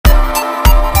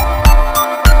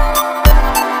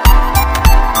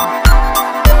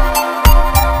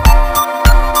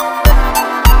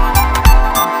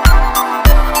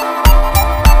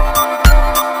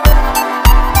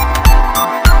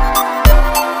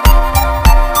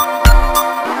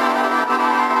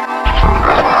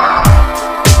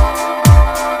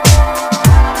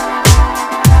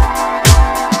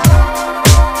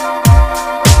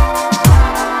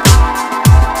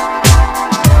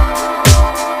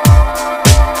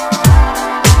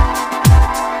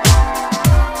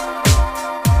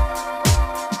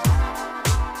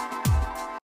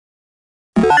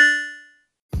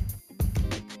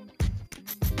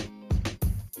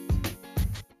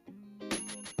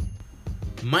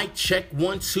Mic check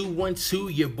 1 2 1 2.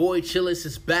 Your boy Chillis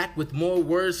is back with more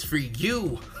words for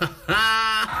you. Hey,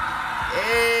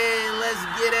 let's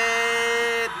get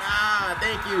it.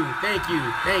 Thank you.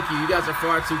 You guys are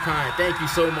far too kind. Thank you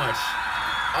so much.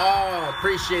 Oh,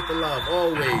 appreciate the love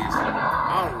always.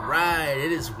 All right,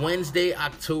 it is Wednesday,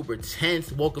 October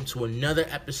 10th. Welcome to another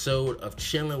episode of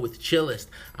Chillin' with Chillist.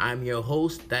 I'm your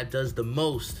host that does the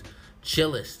most,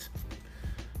 Chillist.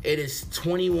 It is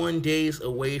 21 days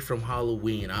away from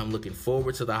Halloween. I'm looking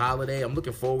forward to the holiday. I'm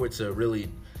looking forward to really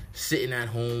sitting at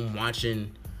home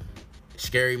watching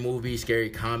scary movies, scary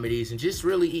comedies, and just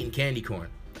really eating candy corn.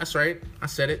 That's right. I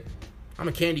said it. I'm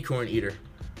a candy corn eater.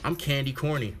 I'm candy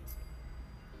corny.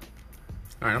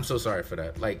 All right, I'm so sorry for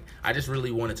that. I just really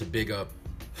wanted to big up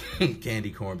candy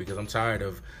corn because I'm tired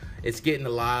of it's getting a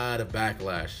lot of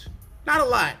backlash. Not a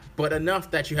lot, but enough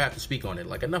that you have to speak on it.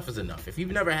 Enough is enough. If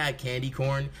you've never had candy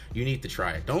corn, you need to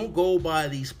try it. Don't go by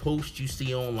these posts you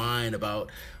see online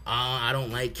about, I don't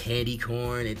like candy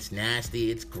corn. It's nasty.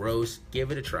 It's gross.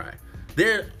 Give it a try.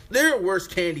 There are worse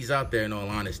candies out there, in all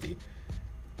honesty.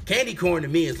 Candy corn to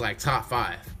me is top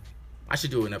 5. I should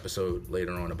do an episode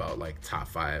later on about top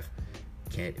 5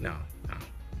 candy. No.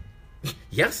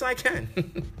 Yes, I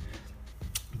can.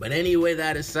 But anyway,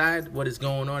 that aside, what is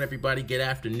going on, everybody? Good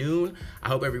afternoon. I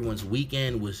hope everyone's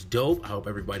weekend was dope. I hope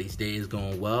everybody's day is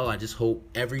going well. I just hope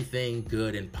everything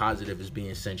good and positive is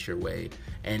being sent your way.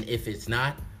 And if it's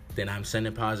not, then I'm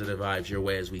sending positive vibes your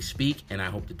way as we speak, and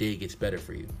I hope the day gets better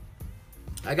for you.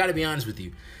 I got to be honest with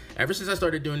you. Ever since I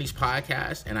started doing these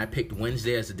podcasts and I picked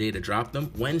Wednesday as the day to drop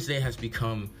them, Wednesday has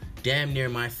become damn near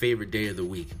my favorite day of the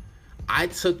week. I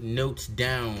took notes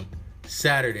down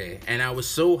Saturday, and I was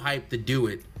so hyped to do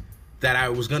it that I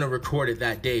was going to record it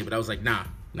that day, but I was like, nah.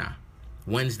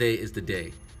 Wednesday is the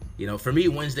day. For me,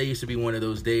 Wednesday used to be one of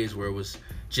those days where it was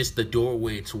just the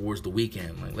doorway towards the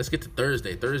weekend. Let's get to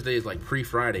Thursday. Thursday is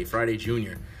pre-Friday, Friday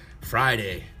Junior.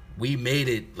 Friday, we made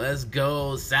it. Let's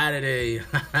go. Saturday,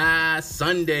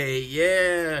 Sunday,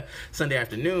 yeah. Sunday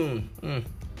afternoon,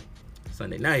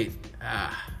 Sunday night,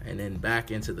 and then back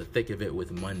into the thick of it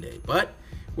with Monday. But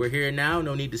we're here now.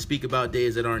 No need to speak about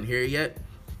days that aren't here yet.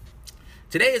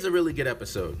 Today is a really good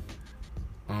episode.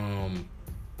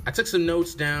 I took some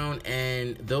notes down,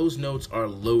 and those notes are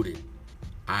loaded.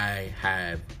 I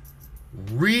have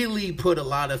really put a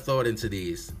lot of thought into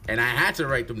these, and I had to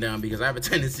write them down because I have a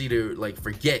tendency to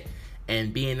forget.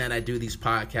 And being that I do these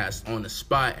podcasts on the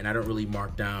spot and I don't really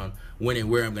mark down when and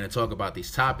where I'm going to talk about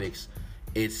these topics,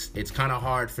 it's kind of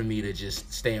hard for me to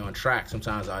just stay on track.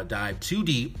 Sometimes I dive too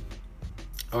deep,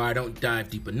 or I don't dive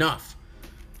deep enough.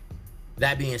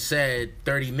 That being said,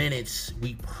 30 minutes,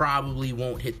 we probably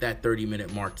won't hit that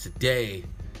 30-minute mark today.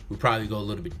 We'll probably go a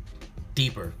little bit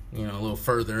deeper, a little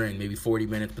further in, maybe 40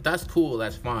 minutes. But that's cool.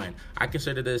 That's fine. I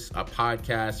consider this a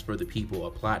podcast for the people,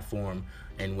 a platform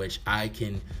in which I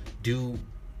can do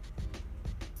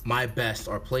my best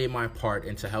or play my part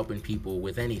into helping people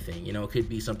with anything. It could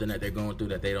be something that they're going through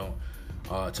that they don't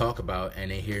talk about, and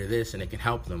they hear this and it can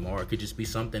help them, or it could just be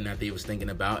something that they was thinking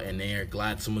about and they're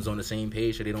glad someone's on the same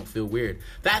page so they don't feel weird.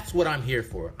 That's what I'm here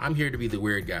for. I'm here to be the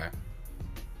weird guy.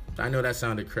 I know that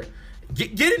sounded crazy.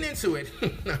 Getting into it.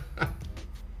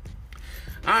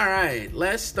 All right,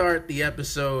 let's start the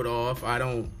episode off. I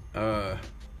don't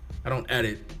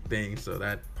edit things, so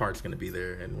that part's gonna be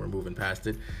there and we're moving past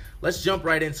it. Let's jump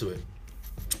right into it.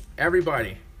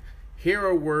 Everybody, here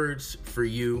are words for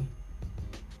you,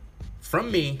 from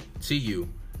me to you,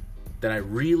 that I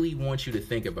really want you to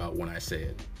think about when I say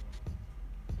it.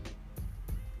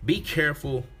 Be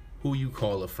careful who you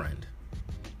call a friend.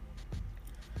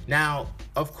 Now,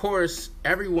 of course,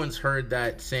 everyone's heard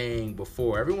that saying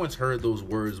before. Everyone's heard those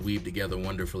words weave together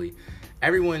wonderfully.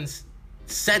 Everyone's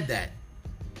said that.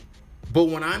 But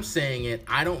when I'm saying it,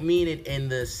 I don't mean it in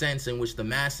the sense in which the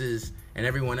masses and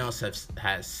everyone else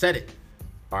has said it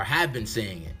or have been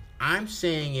saying it. I'm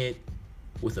saying it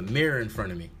with a mirror in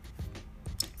front of me.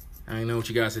 I know what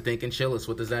you guys are thinking. Chillis,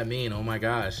 what does that mean? Oh my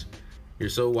gosh, you're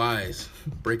so wise.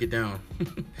 Break it down.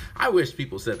 I wish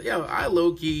people said, I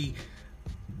low-key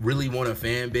really want a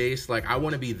fan base. I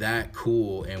want to be that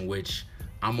cool in which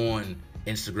I'm on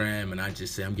Instagram and I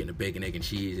just say I'm getting a bacon, egg, and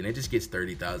cheese, and it just gets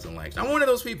 30,000 likes. I'm one of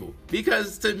those people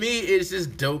because to me it's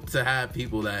just dope to have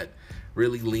people that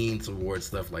really lean towards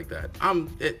stuff like that.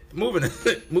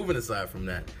 Moving aside from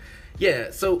that. Yeah,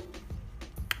 so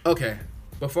okay,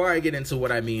 before I get into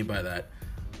what I mean by that,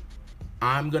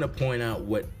 I'm going to point out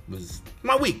what was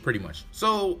my week pretty much.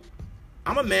 So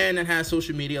I'm a man that has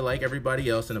social media like everybody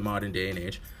else in the modern day and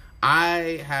age.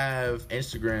 I have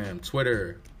Instagram,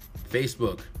 Twitter,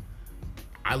 Facebook.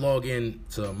 I log in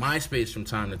to MySpace from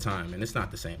time to time, and it's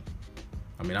not the same.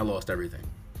 I mean, I lost everything,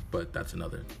 but that's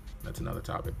another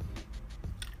topic.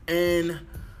 And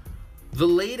the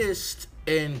latest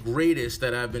and greatest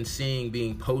that I've been seeing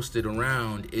being posted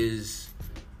around is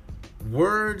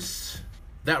words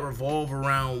that revolve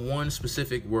around one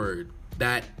specific word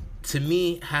that, to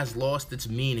me, has lost its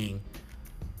meaning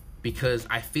because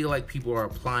I feel like people are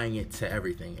applying it to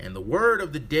everything. And the word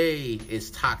of the day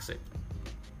is toxic.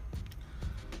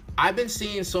 I've been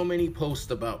seeing so many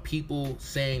posts about people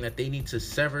saying that they need to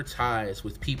sever ties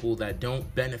with people that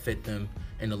don't benefit them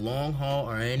in the long haul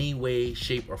or any way,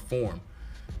 shape, or form.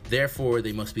 Therefore,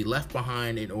 they must be left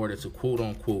behind in order to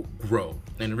quote-unquote grow.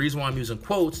 And the reason why I'm using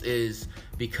quotes is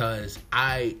because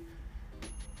I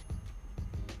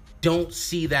don't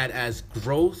see that as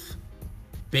growth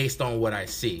based on what I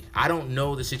see. I don't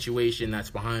know the situation that's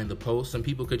behind the post. Some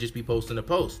people could just be posting a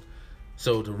post.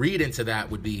 So to read into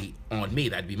that would be on me.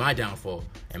 That'd be my downfall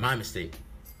and my mistake.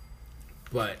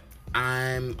 But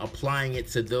I'm applying it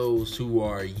to those who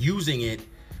are using it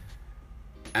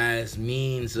as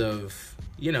means of,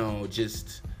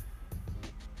 just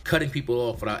cutting people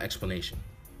off without explanation.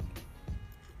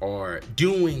 Or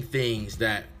doing things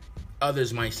that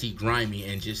others might see grimy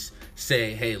and just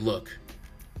say, hey, look,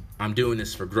 I'm doing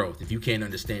this for growth. If you can't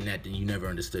understand that, then you never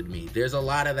understood me. There's a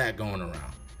lot of that going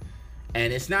around.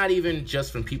 And it's not even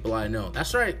just from people I know.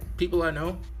 That's right, people I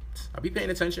know. I be paying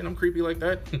attention. I'm creepy like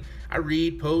that. I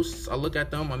read posts. I look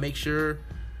at them. I make sure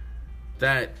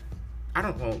that,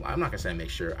 I'm not going to say I make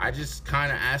sure. I just kind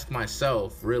of ask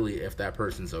myself, really, if that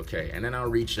person's okay. And then I'll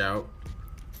reach out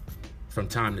from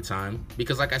time to time.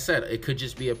 Because like I said, it could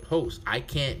just be a post. I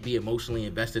can't be emotionally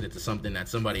invested into something that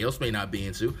somebody else may not be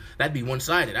into. That'd be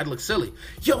one-sided. That'd look silly.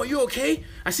 Yo, are you okay?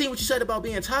 I seen what you said about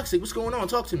being toxic. What's going on?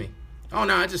 Talk to me. Oh,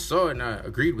 no, I just saw it and I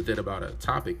agreed with it about a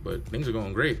topic, but things are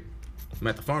going great. I'm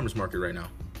at the farmer's market right now.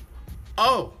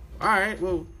 Oh, all right.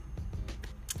 Well,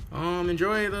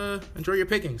 enjoy your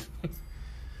pickings.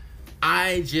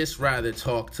 I just rather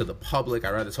talk to the public.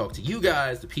 I rather talk to you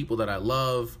guys, the people that I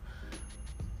love.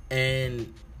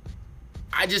 And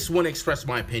I just want to express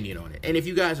my opinion on it. And if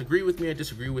you guys agree with me or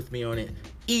disagree with me on it,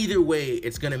 either way,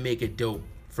 it's going to make it dope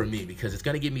for me because it's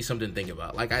going to give me something to think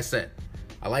about. Like I said,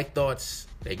 I like thoughts.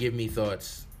 They give me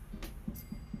thoughts.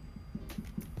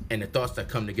 And the thoughts that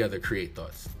come together create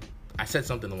thoughts. I said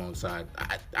something alongside.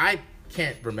 I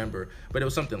can't remember, but it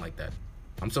was something like that.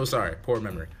 I'm so sorry. Poor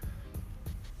memory.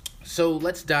 So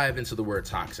let's dive into the word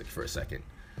toxic for a second.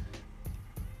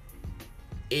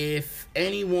 If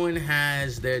anyone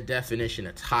has their definition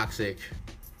of toxic,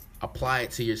 apply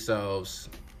it to yourselves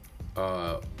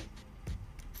right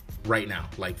now.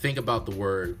 Like, think about the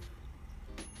word,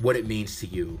 what it means to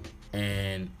you,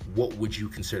 and what would you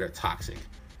consider toxic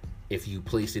if you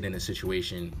place it in a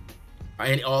situation,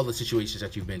 in all the situations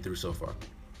that you've been through so far.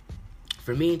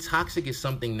 For me, toxic is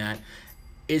something that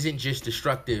isn't just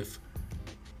destructive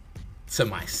to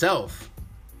myself,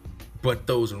 but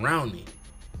those around me.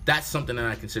 That's something that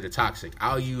I consider toxic.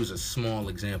 I'll use a small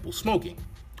example. Smoking.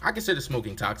 I consider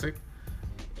smoking toxic.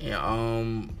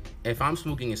 If I'm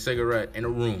smoking a cigarette in a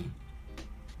room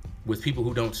with people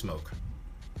who don't smoke,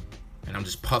 and I'm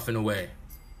just puffing away,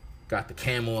 got the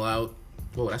Camel out.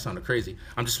 Whoa, that sounded crazy.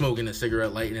 I'm just smoking a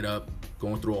cigarette, lighting it up,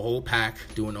 going through a whole pack,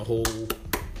 doing the whole,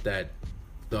 the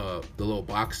little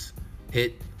box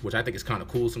hit, which I think is kind of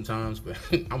cool sometimes, but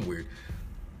I'm weird.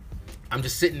 I'm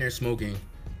just sitting there smoking,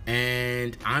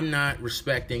 and I'm not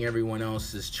respecting everyone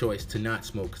else's choice to not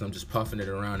smoke because I'm just puffing it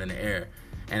around in the air.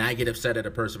 And I get upset at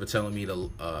a person for telling me to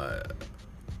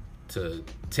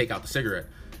take out the cigarette.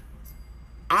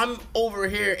 I'm over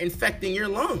here infecting your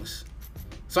lungs.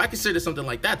 So I consider something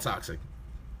like that toxic.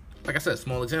 Like I said,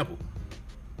 small example.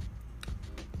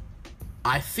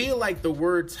 I feel like the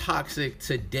word toxic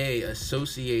today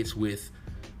associates with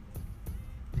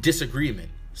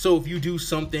disagreement. So if you do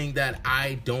something that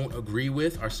I don't agree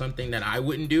with or something that I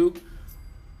wouldn't do,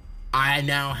 I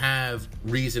now have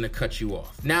reason to cut you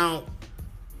off. Now,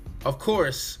 of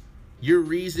course, your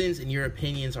reasons and your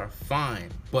opinions are fine,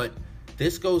 but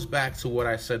this goes back to what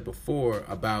I said before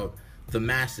about the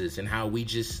masses and how we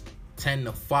just tend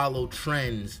to follow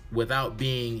trends without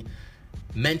being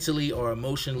mentally or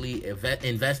emotionally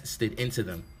invested into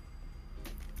them.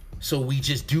 So we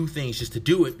just do things just to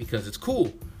do it because it's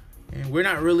cool. And we're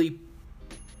not really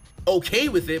okay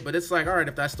with it, but it's like, all right,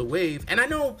 if that's the wave. And I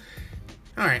know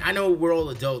we're all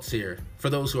adults here,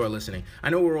 for those who are listening. I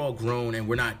know we're all grown and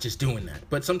we're not just doing that.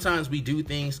 But sometimes we do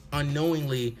things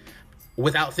unknowingly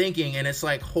without thinking, and it's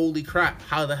like, holy crap,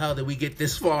 how the hell did we get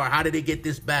this far? How did it get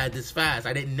this bad this fast?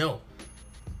 I didn't know.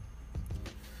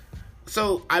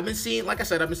 So I've been seeing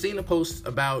the posts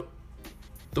about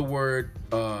the word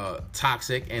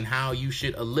toxic and how you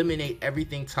should eliminate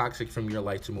everything toxic from your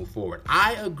life to move forward.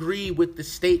 I agree with the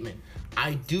statement.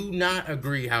 I do not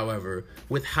agree, however,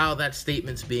 with how that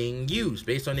statement's being used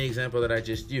based on the example that I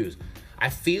just used. I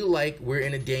feel like we're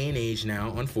in a day and age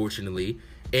now, unfortunately,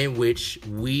 in which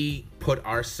we put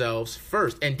ourselves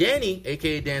first. And Danny,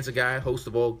 aka Dan's a Guy, host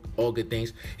of All Good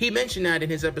Things, he mentioned that in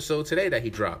his episode today that he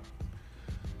dropped.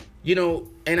 You know,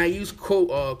 and I use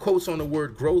quotes on the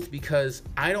word growth because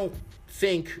I don't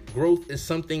think growth is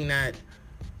something that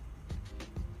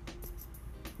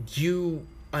you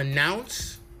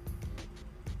announce.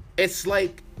 It's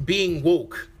like being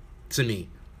woke to me.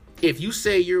 If you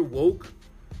say you're woke,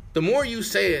 the more you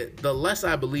say it, the less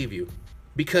I believe you.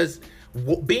 Because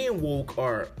being woke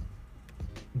or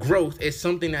growth is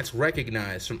something that's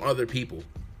recognized from other people.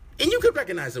 And you could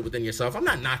recognize it within yourself. I'm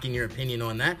not knocking your opinion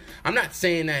on that. I'm not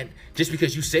saying that just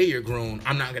because you say you're grown,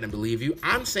 I'm not going to believe you.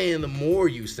 I'm saying the more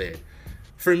you say it.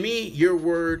 For me, your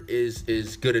word is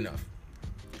good enough.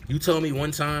 You tell me one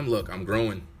time, look, I'm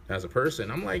growing as a person.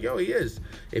 I'm like, yo, he is.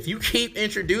 If you keep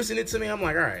introducing it to me, I'm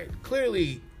like, all right,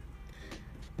 clearly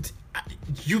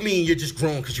you mean you're just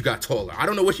growing because you got taller. I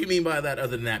don't know what you mean by that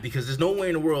other than that, because there's no way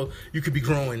in the world you could be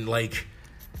growing like,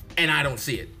 and I don't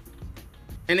see it.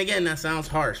 And again, that sounds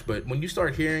harsh, but when you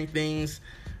start hearing things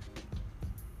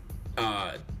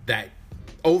that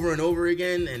over and over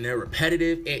again and they're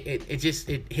repetitive,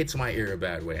 it hits my ear a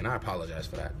bad way. And I apologize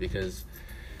for that because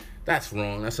that's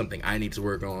wrong. That's something I need to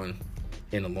work on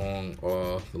in the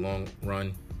long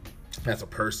run, as a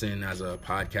person, as a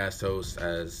podcast host,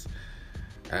 as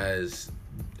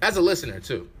a listener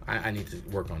too. I need to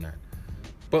work on that.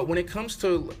 But when it comes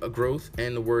to growth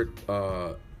and the word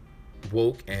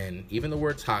woke and even the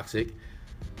word toxic,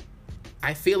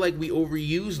 I feel like we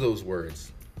overuse those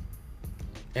words.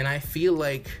 And I feel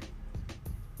like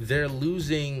they're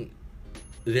losing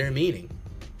their meaning.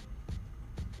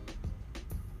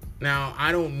 Now,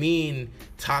 I don't mean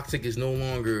toxic is no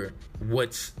longer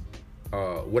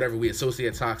whatever we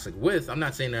associate toxic with. I'm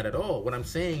not saying that at all. What I'm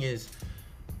saying is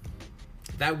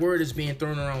that word is being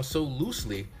thrown around so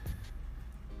loosely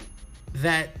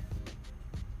that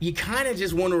you kind of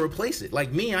just want to replace it.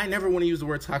 Like me, I never want to use the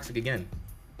word toxic again.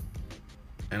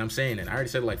 And I'm saying it. I already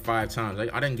said it like 5 times.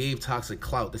 I done gave toxic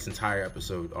clout this entire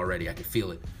episode already. I can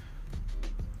feel it.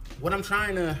 What I'm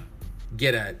trying to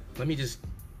get at, let me just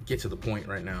get to the point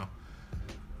right now.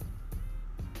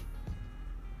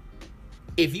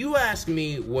 If you ask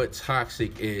me what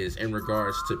toxic is in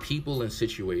regards to people and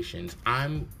situations,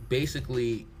 I'm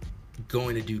basically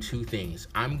going to do 2 things.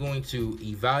 I'm going to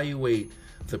evaluate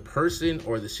the person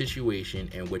or the situation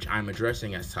in which I'm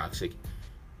addressing as toxic.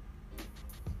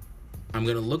 I'm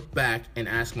going to look back and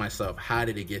ask myself, how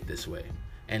did it get this way?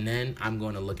 And then I'm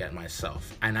going to look at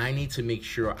myself. And I need to make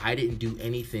sure I didn't do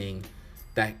anything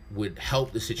that would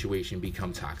help the situation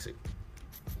become toxic.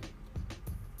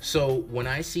 So when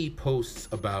I see posts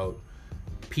about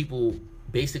people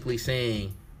basically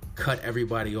saying, cut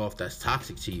everybody off that's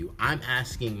toxic to you, I'm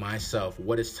asking myself,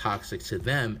 what is toxic to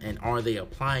them, and are they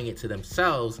applying it to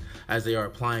themselves as they are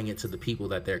applying it to the people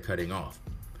that they're cutting off?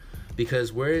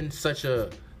 Because we're in such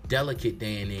a delicate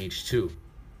day and age too,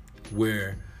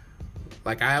 where,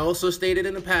 like I also stated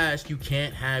in the past, you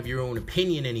can't have your own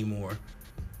opinion anymore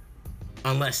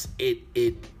unless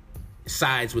it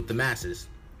sides with the masses.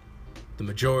 The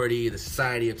majority, the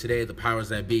society of today, the powers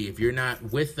that be. If you're not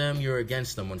with them, you're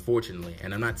against them, unfortunately.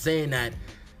 And I'm not saying that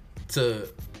to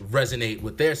resonate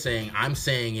what they're saying. I'm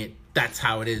saying it, that's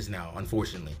how it is now,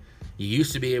 unfortunately. You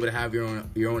used to be able to have your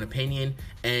own opinion,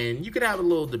 and you could have a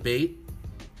little debate.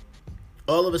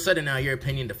 All of a sudden now your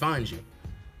opinion defines you.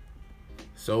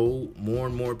 So more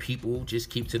and more people just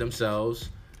keep to themselves,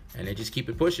 and they just keep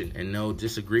it pushing. And they'll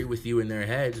disagree with you in their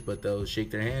heads, but they'll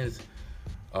shake their hands.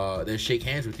 They'll shake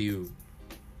hands with you.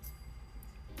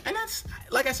 And that's,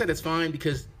 like I said, it's fine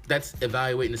because that's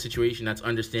evaluating the situation. That's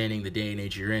understanding the day and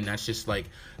age you're in. That's just like,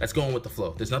 that's going with the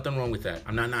flow. There's nothing wrong with that.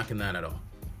 I'm not knocking that at all.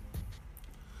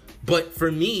 But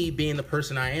for me, being the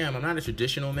person I am, I'm not a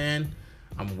traditional man.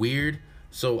 I'm weird.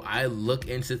 So I look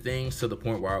into things to the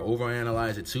point where I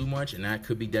overanalyze it too much, and that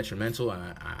could be detrimental.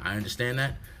 And I understand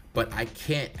that. But I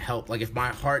can't help, like if my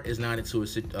heart is not into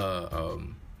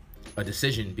a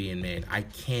decision being made, I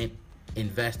can't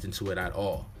invest into it at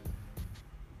all.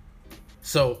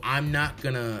 So I'm not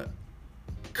gonna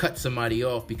cut somebody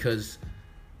off because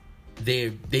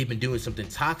they've been doing something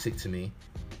toxic to me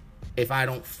if I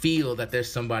don't feel that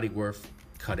there's somebody worth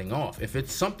cutting off. If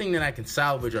it's something that I can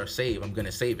salvage or save, I'm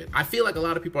gonna save it. I feel like a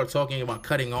lot of people are talking about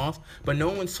cutting off, but no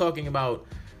one's talking about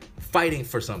fighting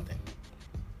for something.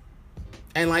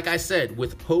 And like I said,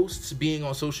 with posts being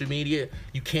on social media,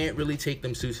 you can't really take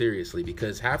them too seriously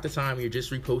because half the time you're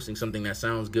just reposting something that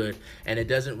sounds good and it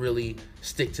doesn't really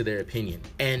stick to their opinion.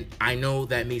 And I know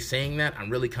that me saying that, I'm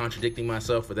really contradicting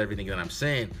myself with everything that I'm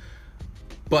saying.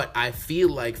 But I feel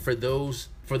like for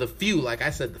the few, like I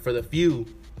said, for the few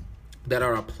that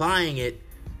are applying it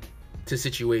to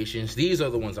situations, these are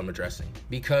the ones I'm addressing.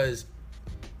 Because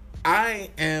I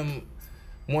am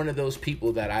one of those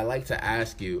people that I like to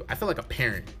ask you, I feel like a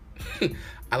parent.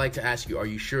 I like to ask you, are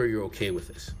you sure you're okay with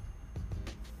this?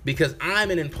 Because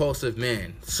I'm an impulsive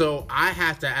man. So I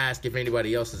have to ask if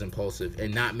anybody else is impulsive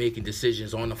and not making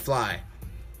decisions on the fly.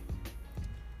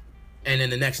 And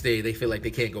then the next day they feel like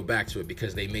they can't go back to it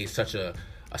because they made such a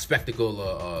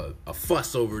spectacle, a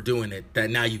fuss over doing it that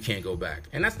now you can't go back.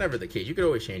 And that's never the case. You could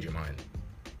always change your mind.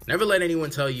 Never let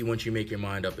anyone tell you once you make your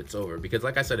mind up, it's over. Because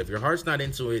like I said, if your heart's not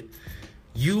into it,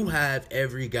 you have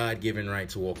every God-given right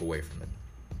to walk away from it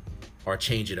or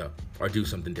change it up or do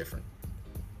something different.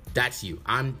 That's you.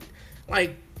 I'm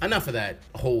like, enough of that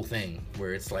whole thing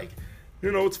where it's like,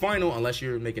 it's final unless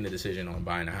you're making a decision on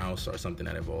buying a house or something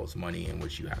that involves money in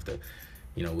which you have to,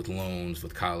 with loans,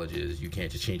 with colleges, you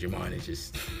can't just change your mind and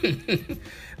just,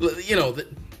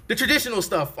 the traditional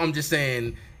stuff, I'm just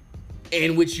saying,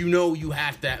 in which you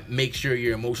have to make sure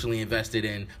you're emotionally invested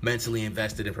and mentally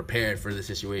invested and prepared for the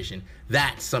situation.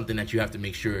 That's something that you have to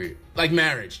make sure. Like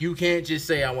marriage. You can't just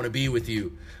say, I want to be with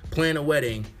you, plan a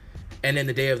wedding, and then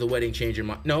the day of the wedding change your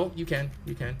mind. No, you can.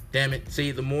 Damn it.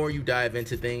 See, the more you dive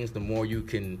into things, the more you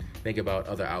can think about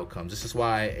other outcomes. This is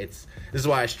why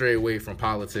I stray away from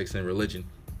politics and religion.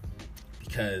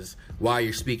 Because while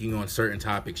you're speaking on certain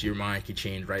topics, your mind can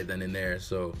change right then and there.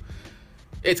 So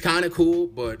it's kind of cool,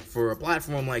 but for a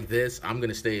platform like this, I'm going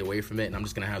to stay away from it, and I'm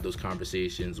just going to have those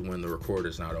conversations when the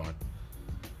recorder's not on.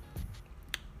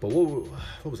 But what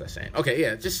was I saying? Okay,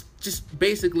 yeah, just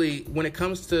basically, when it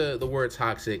comes to the word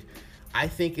toxic, I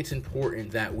think it's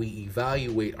important that we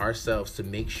evaluate ourselves to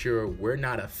make sure we're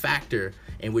not a factor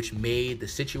in which made the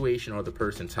situation or the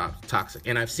person toxic.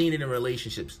 And I've seen it in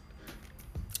relationships.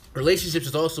 Relationships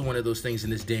is also one of those things in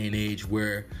this day and age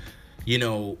where,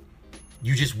 you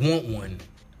just want one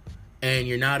and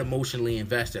you're not emotionally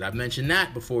invested. I've mentioned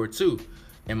that before too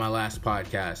in my last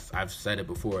podcast. I've said it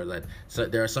before that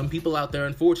there are some people out there,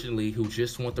 unfortunately, who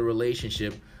just want the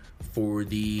relationship for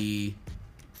the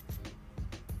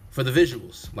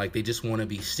visuals. Like they just want to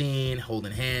be seen,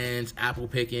 holding hands, apple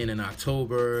picking in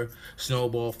October,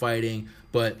 snowball fighting.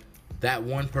 But that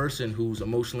one person who's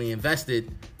emotionally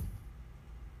invested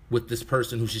with this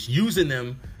person who's just using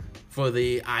them for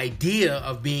the idea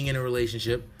of being in a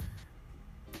relationship,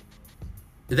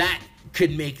 that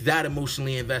could make that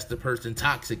emotionally invested person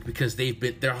toxic because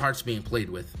their heart's being played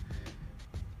with.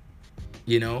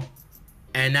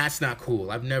 And that's not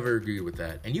cool. I've never agreed with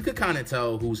that. And you could kind of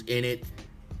tell who's in it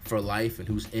for life and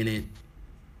who's in it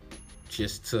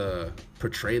just to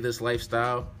portray this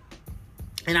lifestyle.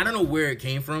 And I don't know where it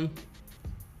came from.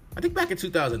 I think back in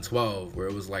 2012 where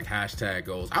it was like hashtag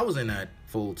goals. I was in that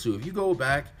fold too. If you go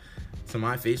back to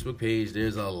my Facebook page,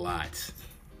 there's a lot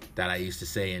that I used to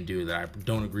say and do that I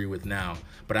don't agree with now.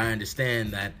 But I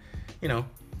understand that,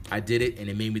 I did it and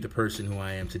it made me the person who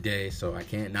I am today, so I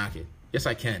can't knock it. Yes,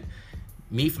 I can.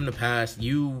 Me from the past,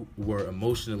 you were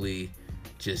emotionally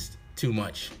just too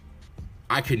much.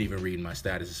 I couldn't even read my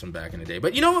statuses from back in the day.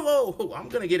 But you know what? Whoa, I'm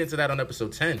going to get into that on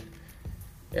episode 10.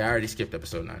 Yeah, I already skipped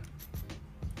episode 9.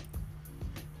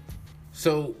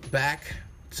 So back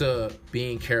to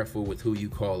being careful with who you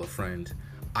call a friend.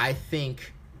 I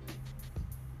think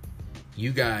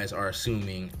you guys are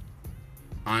assuming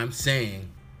I'm saying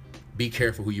be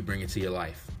careful who you bring into your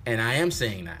life. And I am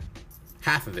saying that.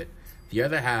 Half of it. The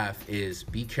other half is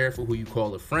be careful who you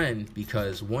call a friend,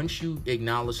 because once you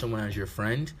acknowledge someone as your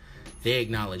friend, they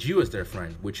acknowledge you as their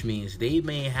friend, which means they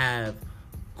may have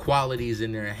qualities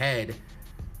in their head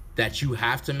that you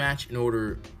have to match in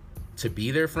order to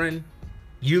be their friend.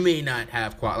 You may not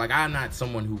have like I'm not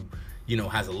someone who,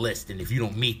 has a list, and if you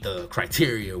don't meet the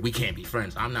criteria, we can't be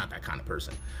friends. I'm not that kind of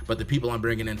person. But the people I'm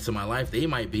bringing into my life, they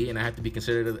might be, and I have to be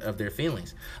considerate of their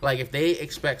feelings. Like if they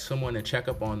expect someone to check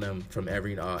up on them from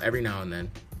every now and then,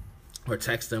 or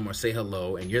text them or say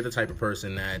hello, and you're the type of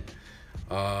person that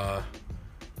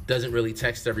doesn't really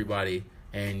text everybody,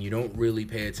 and you don't really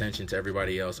pay attention to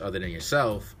everybody else other than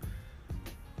yourself,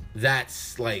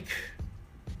 that's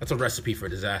a recipe for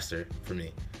disaster for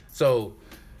me. So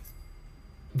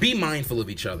be mindful of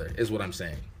each other is what I'm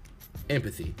saying.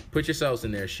 Empathy. Put yourselves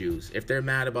in their shoes. If they're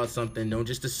mad about something, don't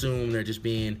just assume they're just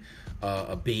being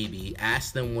a baby.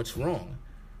 Ask them what's wrong.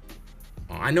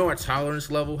 I know our tolerance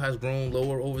level has grown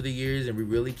lower over the years, and we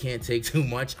really can't take too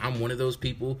much. I'm one of those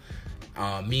people,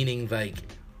 meaning like,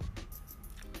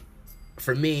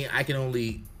 for me, I can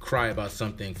only cry about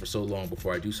something for so long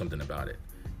before I do something about it.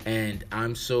 And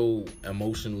I'm so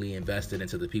emotionally invested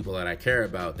into the people that I care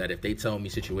about that if they tell me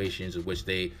situations in which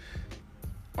they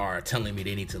are telling me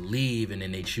they need to leave and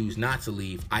then they choose not to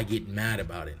leave, I get mad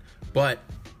about it. But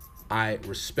I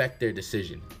respect their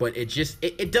decision. But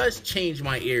it does change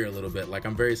my ear a little bit. Like,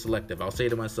 I'm very selective. I'll say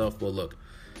to myself, well, look,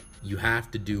 you have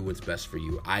to do what's best for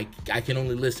you. I can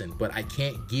only listen, but I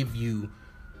can't give you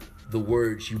the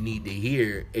words you need to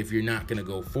hear if you're not going to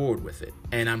go forward with it.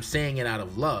 And I'm saying it out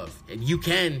of love. And you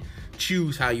can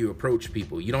choose how you approach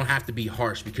people. You don't have to be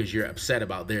harsh because you're upset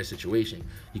about their situation.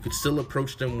 You could still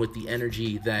approach them with the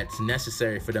energy that's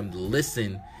necessary for them to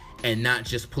listen and not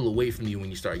just pull away from you when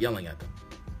you start yelling at them.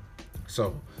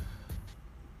 So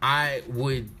I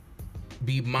would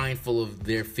be mindful of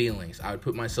their feelings. I would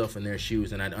put myself in their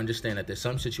shoes, and I'd understand that there's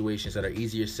some situations that are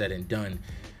easier said than done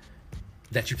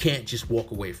that you can't just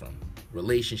walk away from.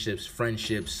 Relationships,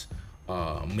 friendships,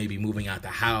 maybe moving out the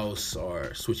house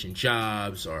or switching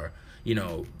jobs or,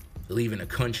 leaving a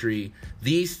country.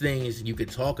 These things, you could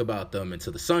talk about them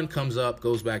until the sun comes up,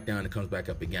 goes back down, and comes back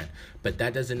up again. But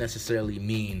that doesn't necessarily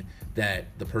mean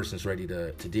that the person's ready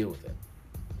to deal with it.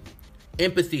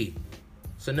 Empathy.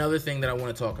 It's another thing that I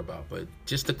want to talk about. But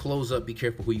just to close up, be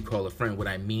careful who you call a friend. What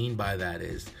I mean by that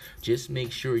is just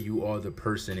make sure you are the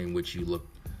person in which you look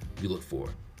for.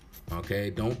 Okay?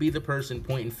 Don't be the person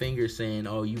pointing fingers saying,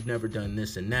 oh, you've never done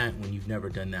this and that, when you've never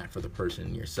done that for the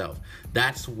person yourself.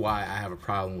 That's why I have a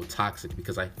problem with toxic,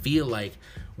 because I feel like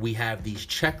we have these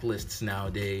checklists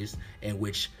nowadays in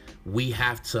which we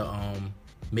have to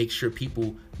make sure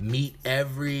people meet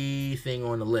everything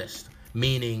on the list,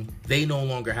 meaning they no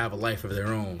longer have a life of their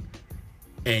own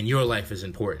and your life is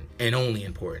important and only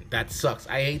important. That sucks.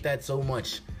 I hate that so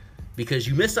much, because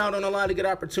you miss out on a lot of good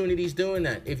opportunities doing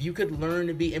that. If you could learn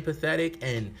to be empathetic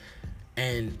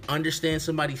and understand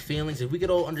somebody's feelings, if we could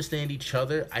all understand each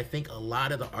other, I think a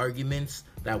lot of the arguments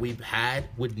that we've had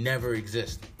would never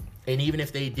exist. And even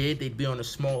if they did, they'd be on a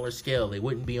smaller scale. They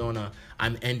wouldn't be on a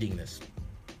I'm ending this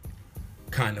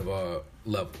kind of a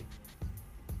level.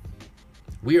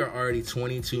 We are already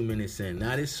 22 minutes in.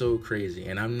 That is so crazy.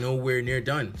 And I'm nowhere near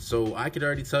done. So I could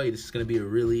already tell you this is going to be a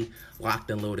really locked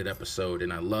and loaded episode.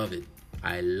 And I love it.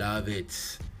 I love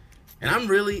it. And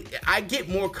I get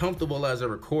more comfortable as I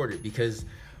record it because,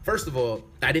 first of all,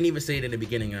 I didn't even say it in the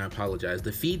beginning, and I apologize.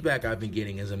 The feedback I've been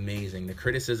getting is amazing. The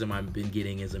criticism I've been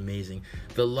getting is amazing.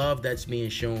 The love that's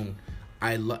being shown,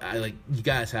 I like, you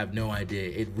guys have no idea.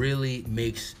 It really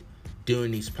makes doing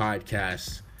these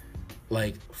podcasts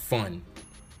like fun,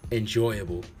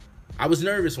 enjoyable. I was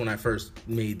nervous when I first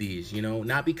made these,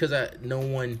 not because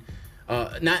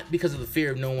not because of the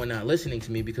fear of no one not listening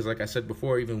to me, because like I said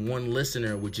before, even one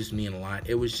listener would just mean a lot.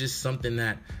 It was just something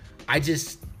that I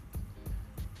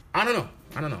don't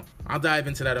know. I'll dive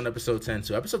into that on episode 10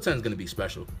 too. Episode 10 is going to be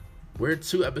special. We're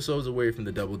 2 episodes away from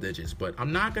the double digits, but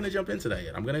I'm not going to jump into that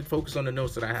yet. I'm going to focus on the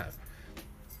notes that I have.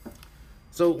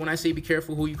 So when I say be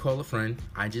careful who you call a friend,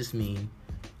 I just mean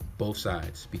both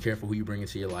sides. Be careful who you bring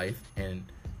into your life, and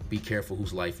be careful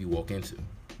whose life you walk into,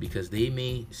 because they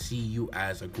may see you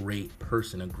as a great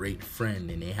person, a great friend,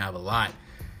 and they have a lot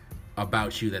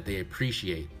about you that they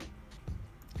appreciate.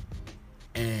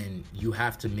 And you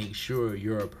have to make sure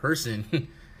you're a person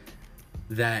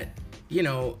that,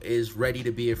 is ready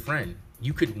to be a friend.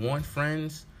 You could want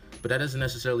friends, but that doesn't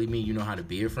necessarily mean you know how to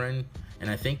be a friend. And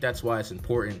I think that's why it's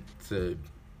important to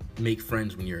make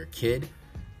friends when you're a kid,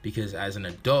 because as an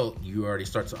adult, you already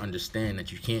start to understand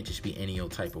that you can't just be any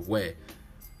old type of way.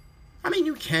 I mean,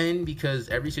 you can, because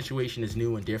every situation is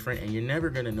new and different, and you're never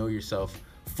going to know yourself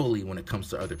fully when it comes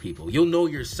to other people. You'll know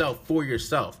yourself for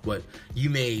yourself, but you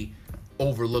may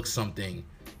overlook something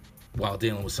while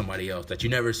dealing with somebody else that you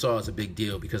never saw as a big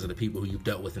deal because of the people who you've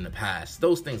dealt with in the past.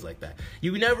 Those things like that.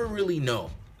 You never really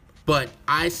know. But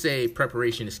I say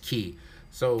preparation is key.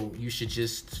 So you should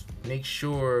just make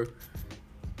sure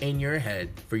in your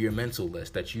head for your mental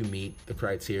list that you meet the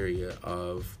criteria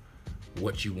of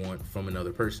what you want from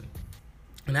another person.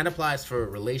 And that applies for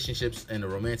relationships in a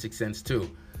romantic sense too.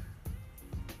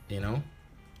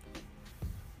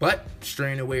 But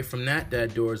straying away from that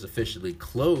door is officially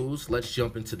closed. Let's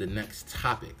jump into the next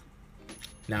topic.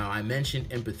 Now, I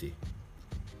mentioned empathy.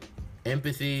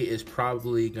 Empathy is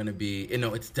probably going to be,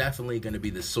 it's definitely going to be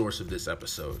the source of this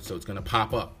episode. So it's going to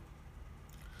pop up.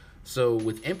 So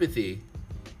with empathy,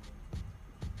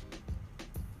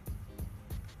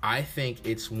 I think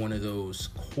it's one of those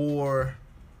core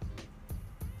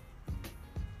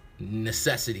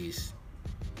necessities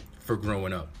for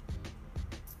growing up.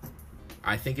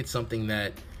 I think it's something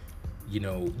that,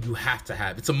 you have to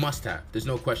have. It's a must-have. There's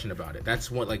no question about it. That's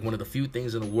one of the few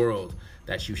things in the world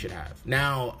that you should have.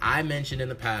 Now, I mentioned in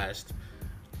the past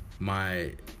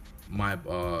my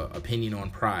opinion on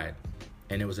pride,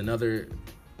 and there was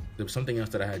something else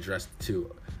that I had addressed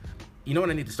too. You know what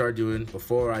I need to start doing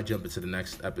before I jump into the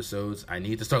next episodes? I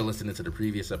need to start listening to the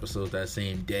previous episodes that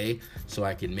same day so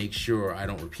I can make sure I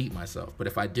don't repeat myself. But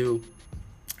if I do,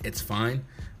 it's fine.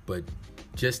 But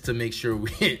just to make sure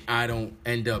I don't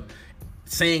end up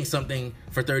saying something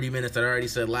for 30 minutes that I already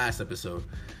said last episode.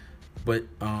 But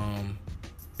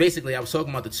basically, I was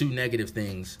talking about the two negative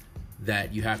things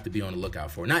that you have to be on the lookout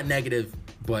for. Not negative,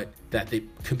 but that they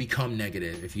can become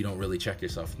negative if you don't really check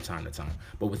yourself from time to time.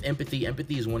 But with empathy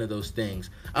is one of those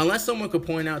things. Unless someone could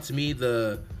point out to me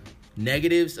the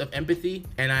negatives of empathy,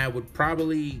 and I would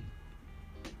probably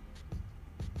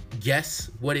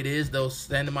guess what it is they'll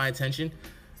send to my attention.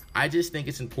 I just think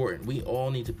it's important. We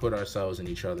all need to put ourselves in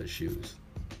each other's shoes.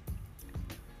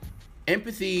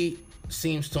 Empathy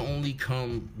seems to only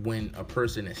come when a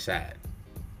person is sad.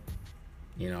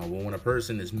 When a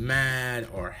person is mad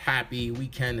or happy, we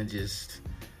kind of just,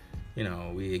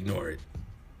 we ignore it.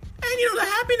 And, the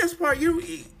happiness part,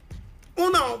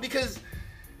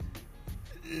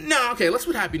 let's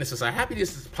put happiness aside.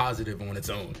 Happiness is positive on its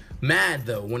own. Mad,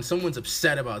 though, when someone's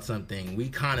upset about something, we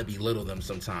kind of belittle them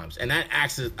sometimes. And that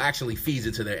actually feeds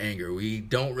into their anger. We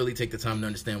don't really take the time to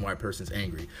understand why a person's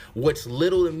angry. What's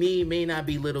little to me may not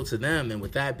be little to them. And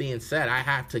with that being said, I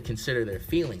have to consider their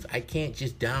feelings. I can't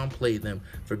just downplay them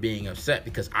for being upset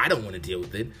because I don't want to deal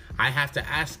with it. I have to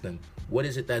ask them, what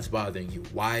is it that's bothering you?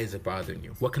 Why is it bothering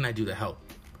you? What can I do to help?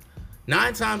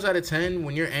 9 times out of 10,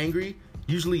 when you're angry,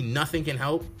 usually nothing can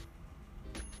help.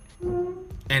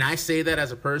 And I say that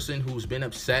as a person who's been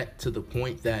upset to the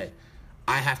point that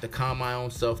I have to calm my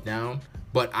own self down.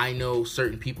 But I know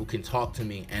certain people can talk to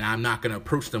me and I'm not going to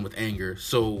approach them with anger.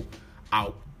 So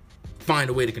I'll find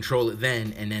a way to control it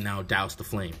then, and then I'll douse the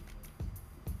flame.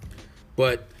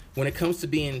 But when it comes to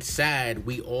being sad,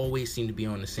 we always seem to be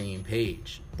on the same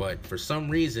page. But for some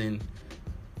reason,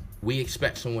 we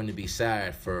expect someone to be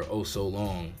sad for so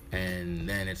long. And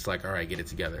then it's like, all right, get it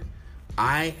together.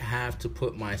 I have to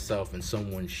put myself in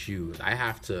someone's shoes. I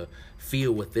have to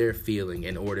feel what they're feeling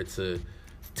in order to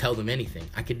tell them anything.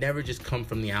 I could never just come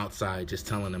from the outside just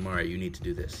telling them, all right, you need to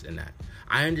do this and that.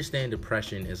 I understand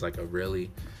depression is like a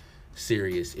really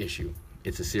serious issue.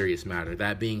 It's a serious matter.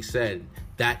 That being said,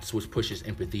 that's what pushes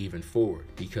empathy even forward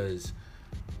because,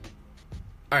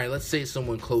 all right, let's say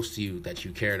someone close to you that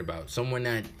you cared about, someone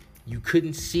that you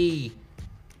couldn't see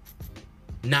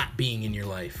not being in your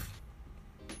life,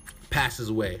 passes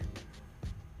away.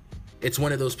 It's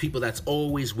one of those people that's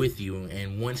always with you,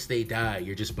 and once they die,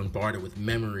 you're just bombarded with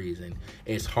memories, and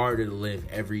it's harder to live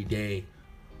every day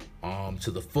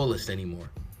to the fullest anymore.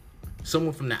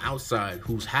 Someone from the outside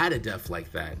who's had a death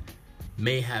like that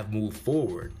may have moved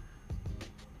forward,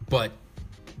 but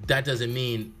that doesn't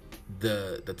mean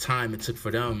the time it took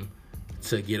for them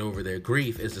to get over their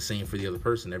grief is the same for the other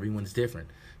person. Everyone's different.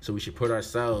 So we should put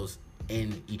ourselves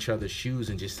in each other's shoes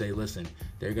and just say, listen,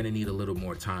 they're going to need a little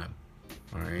more time.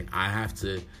 All right.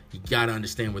 You got to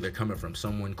understand where they're coming from.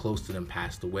 Someone close to them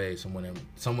passed away.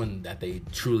 Someone that they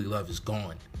truly love is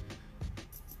gone.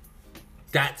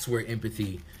 That's where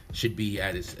empathy should be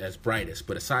at its brightest.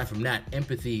 But aside from that,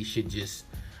 empathy should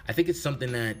I think it's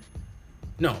something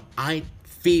I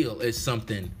feel is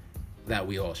something that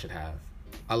we all should have.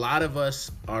 A lot of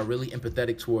us are really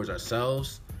empathetic towards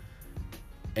ourselves,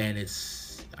 and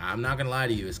I'm not going to lie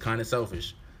to you, it's kind of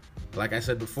selfish. Like I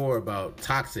said before about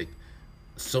toxic,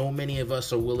 so many of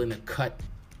us are willing to cut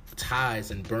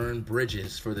ties and burn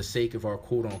bridges for the sake of our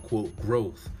quote-unquote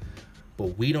growth.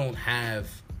 But we don't have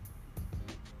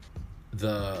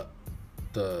the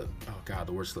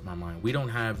word slipped my mind.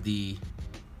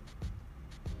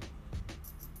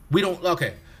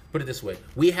 Put it this way.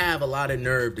 We have a lot of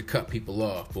nerve to cut people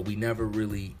off, but we never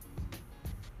really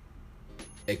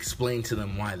explain to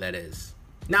them why that is.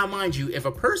 Now, mind you, if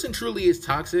a person truly is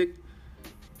toxic,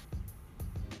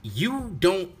 you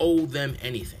don't owe them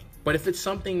anything. But if it's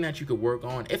something that you could work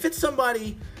on, if it's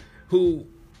somebody who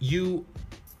you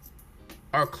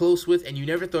are close with and you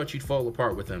never thought you'd fall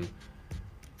apart with them,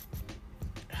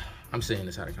 I'm saying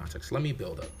this out of context. Let me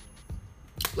build up.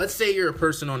 Let's say you're a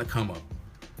person on a come up.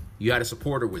 You had a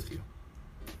supporter with you.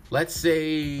 Let's say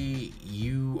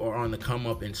you are on the come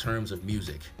up in terms of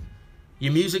music.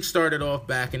 Your music started off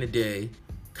back in the day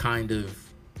kind of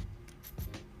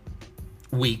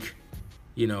weak.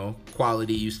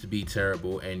 Quality used to be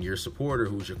terrible, and your supporter,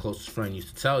 who's your closest friend,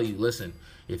 used to tell you, listen,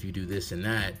 if you do this and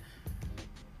that,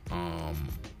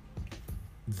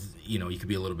 You could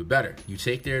be a little bit better. You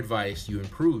take their advice, you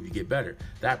improve, you get better.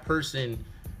 That person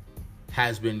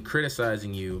has been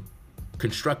criticizing you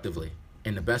constructively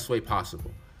in the best way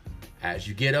possible. As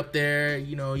you get up there,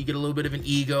 you get a little bit of an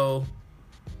ego.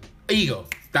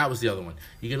 That was the other one.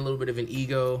 You get a little bit of an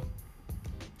ego,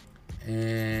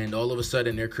 and all of a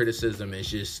sudden their criticism is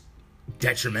just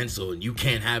detrimental and you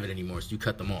can't have it anymore, so you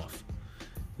cut them off.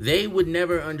 They would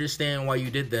never understand why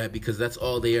you did that because that's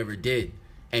all they ever did,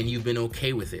 and you've been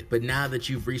okay with it. But now that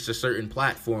you've reached a certain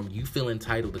platform, you feel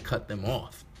entitled to cut them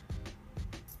off.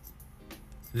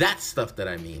 That's stuff that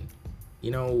I mean.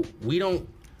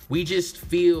 We just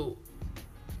feel,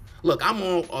 look, I'm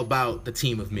all about the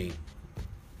team of me.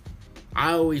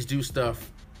 I always do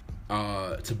stuff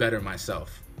to better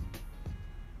myself.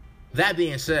 That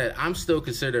being said, I'm still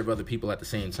considerate of other people at the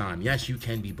same time. Yes, you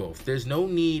can be both. There's no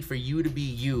need for you to be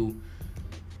you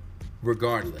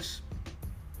regardless.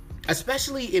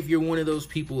 Especially if you're one of those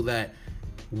people that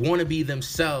want to be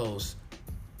themselves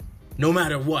no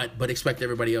matter what, but expect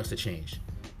everybody else to change.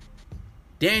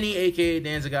 Danny, a.k.a.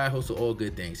 Dan's a guy, host of All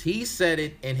Good Things. He said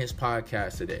it in his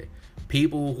podcast today.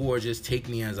 People who are just take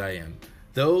me as I am.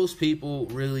 Those people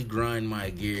really grind my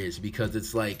gears because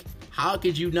it's like, how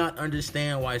could you not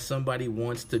understand why somebody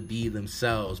wants to be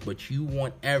themselves, but you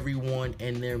want everyone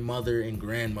and their mother and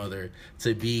grandmother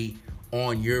to be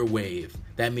on your wave?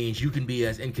 That means you can be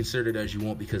as inconsiderate as you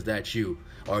want because that's you.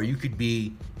 Or you could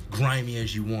be grimy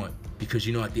as you want because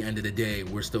at the end of the day,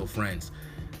 we're still friends.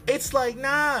 It's like,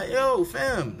 nah, yo,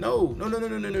 fam, no.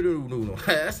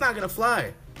 That's not going to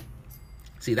fly.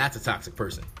 See, that's a toxic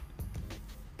person.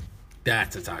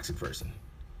 That's a toxic person.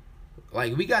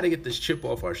 Like, we got to get this chip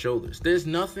off our shoulders. There's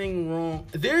nothing wrong.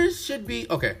 There should be,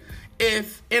 okay,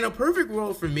 if in a perfect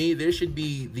world for me, there should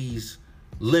be these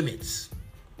limits.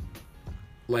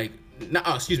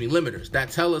 Limiters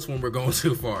that tell us when we're going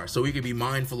too far. So we can be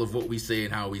mindful of what we say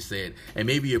and how we say it and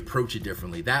maybe approach it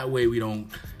differently. That way we don't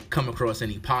come across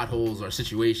any potholes or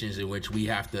situations in which we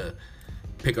have to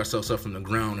pick ourselves up from the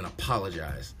ground and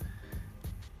apologize.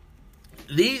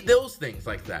 Those things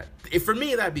like that. For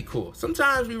me, that'd be cool.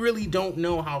 Sometimes we really don't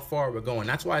know how far we're going.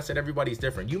 That's why I said everybody's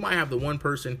different. You might have the one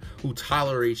person who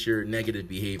tolerates your negative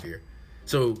behavior.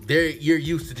 So you're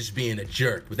used to just being a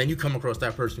jerk. But then you come across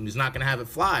that person who's not going to have it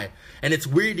fly. And it's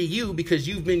weird to you because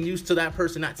you've been used to that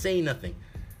person not saying nothing.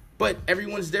 But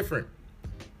everyone's different.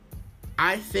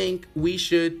 I think we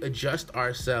should adjust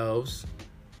ourselves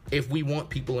if we want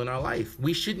people in our life.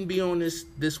 We shouldn't be on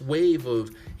this wave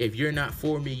of, if you're not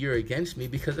for me, you're against me,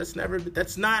 because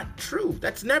that's not true.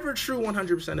 That's never true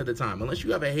 100% of the time, unless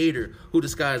you have a hater who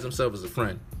disguises himself as a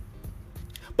friend.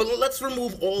 But let's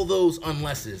remove all those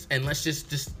unlesses and let's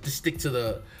just stick to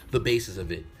the basis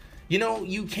of it.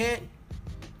 You can't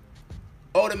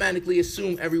automatically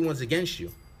assume everyone's against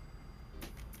you.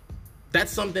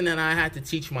 That's something that I had to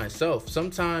teach myself.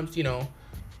 Sometimes,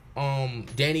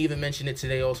 Danny even mentioned it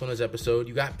today also in his episode.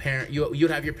 You got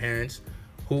you'd have your parents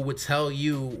who would tell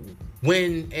you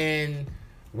when and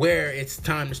where it's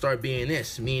time to start being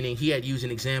this. Meaning he had used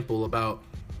an example about,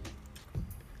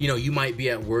 you might be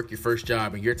at work, your first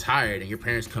job, and you're tired, and your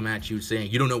parents come at you saying,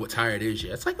 you don't know what tired is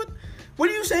yet. It's like, what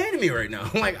are you saying to me right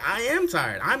now? Like, I am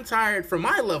tired. I'm tired for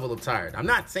my level of tired. I'm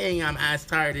not saying I'm as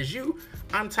tired as you.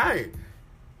 I'm tired.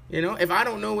 If I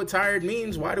don't know what tired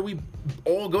means, why do we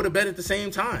all go to bed at the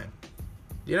same time?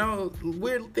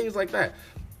 Weird things like that.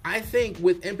 I think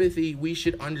with empathy, we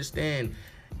should understand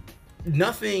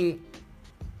nothing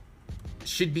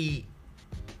should be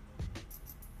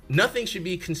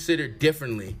considered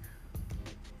differently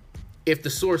if the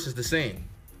source is the same.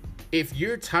 If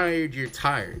you're tired, you're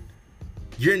tired.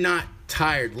 You're not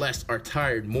tired less or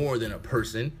tired more than a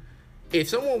person. If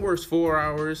someone works 4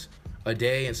 hours a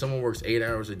day and someone works 8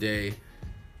 hours a day,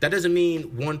 that doesn't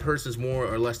mean one person's more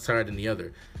or less tired than the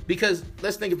other. Because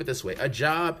let's think of it this way. A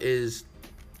job is,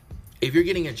 if you're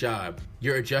getting a job,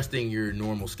 you're adjusting your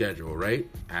normal schedule, right?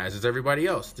 As is everybody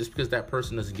else. Just because that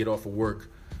person doesn't get off of work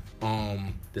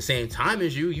the same time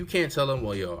as you, you can't tell them,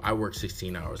 well, I work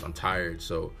 16 hours. I'm tired,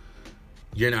 so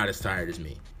you're not as tired as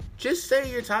me. Just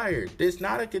say you're tired. It's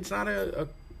not a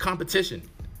competition.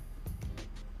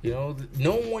 No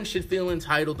one should feel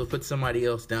entitled to put somebody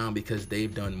else down because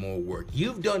they've done more work.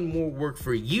 You've done more work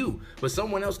for you, but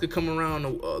someone else could come around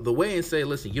the way and say,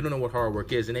 listen, you don't know what hard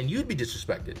work is, and then you'd be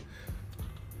disrespected.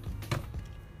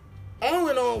 All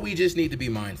in all, we just need to be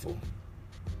mindful.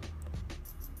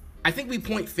 I think we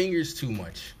point fingers too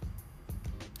much.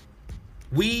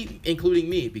 We, including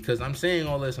me, because I'm saying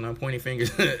all this and I'm pointing fingers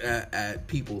at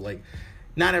people. Like,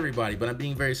 Not everybody, but I'm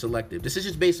being very selective. This is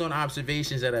just based on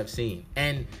observations that I've seen.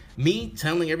 And me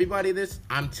telling everybody this,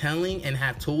 I'm telling and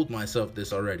have told myself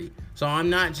this already. So I'm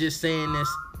not just saying this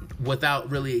without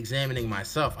really examining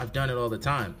myself. I've done it all the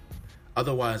time.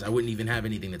 Otherwise, I wouldn't even have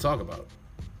anything to talk about.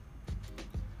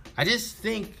 I just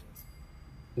think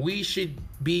we should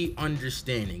be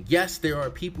understanding. Yes, there are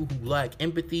people who lack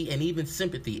empathy and even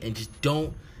sympathy and just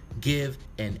don't give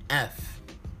an F.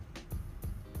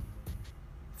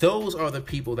 Those are the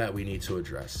people that we need to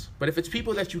address. But if it's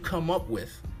people that you come up with,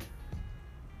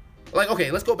 like, okay,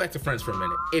 let's go back to friends for a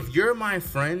minute. If you're my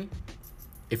friend,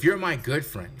 if you're my good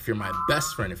friend, if you're my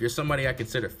best friend, if you're somebody I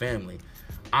consider family,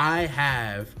 I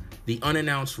have the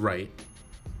unannounced right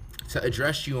to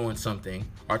address you on something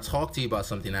or talk to you about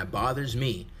something that bothers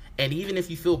me. And even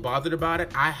if you feel bothered about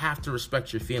it, I have to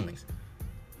respect your feelings.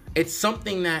 It's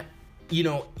something that, you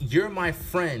know, you're my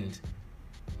friend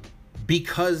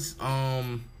because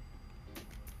of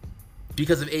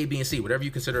A, B, and C, whatever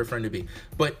you consider a friend to be.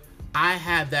 But I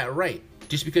have that right.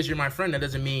 Just because you're my friend, that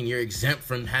doesn't mean you're exempt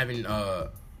from having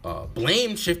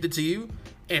blame shifted to you.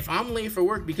 If I'm late for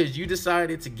work because you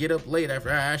decided to get up late after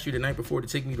I asked you the night before to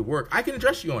take me to work, I can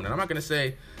address you on it. I'm not going to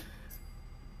say,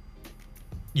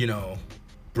 you know,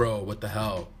 bro, what the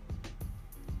hell?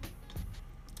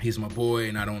 He's my boy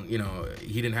and I don't, you know,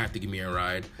 he didn't have to give me a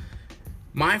ride.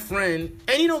 My friend,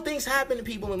 and you know, things happen to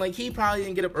people and like he probably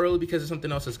didn't get up early because of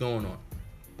something else that's going on.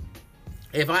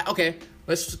 Okay,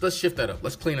 let's shift that up.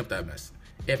 Let's clean up that mess.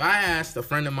 If I asked a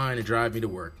friend of mine to drive me to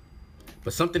work,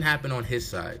 but something happened on his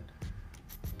side,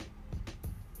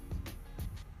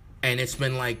 and it's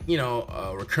been like, you know,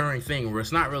 a recurring thing where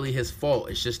it's not really his fault.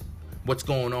 It's just what's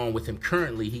going on with him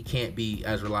currently. He can't be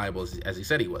as reliable as he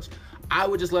said he was. I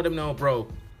would just let him know, bro,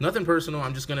 nothing personal.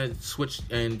 I'm just going to switch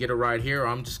and get a ride here, or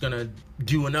I'm just going to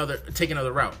take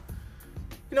another route.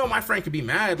 You know, my friend could be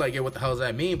mad, like, yeah, what the hell does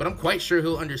that mean? But I'm quite sure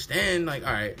he'll understand, like,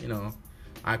 all right, you know,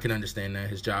 I can understand that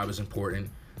his job is important.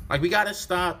 Like, we got to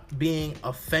stop being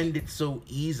offended so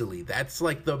easily. That's,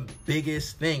 like, the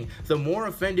biggest thing. The more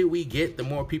offended we get, the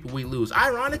more people we lose.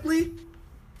 Ironically,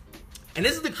 and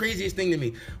this is the craziest thing to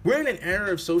me, we're in an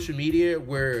era of social media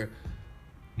where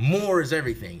more is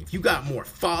everything. If you got more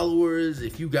followers,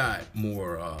 if you got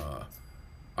more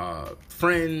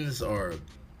friends, or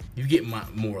you get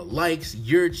more likes,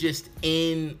 you're just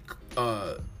in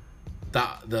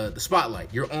the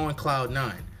spotlight. You're on cloud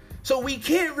 9. So we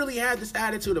can't really have this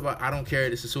attitude about, I don't care,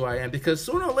 this is who I am. Because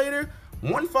sooner or later,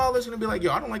 one follower's going to be like,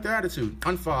 yo, I don't like their attitude.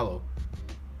 Unfollow.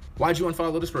 Why'd you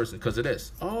unfollow this person? Because of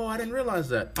this. Oh, I didn't realize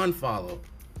that. Unfollow.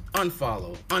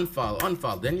 Unfollow. Unfollow.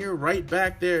 Unfollow. Then you're right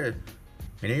back there.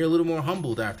 And then you're a little more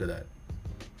humbled after that.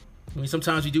 I mean,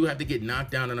 sometimes we do have to get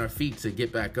knocked down on our feet to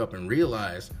get back up and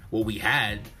realize what we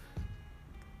had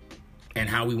and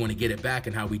how we want to get it back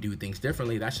and how we do things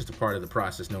differently. That's just a part of the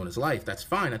process known as life. That's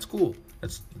fine. That's cool.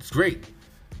 That's great.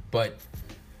 But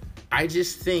I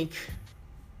just think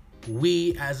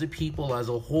we as a people, as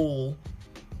a whole,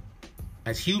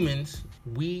 as humans,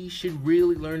 we should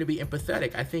really learn to be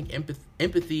empathetic. I think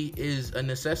empathy is a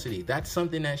necessity. That's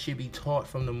something that should be taught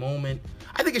from the moment.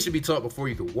 I think it should be taught before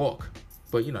you could walk.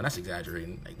 But, you know, that's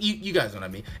exaggerating. You guys know what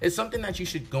I mean. It's something that you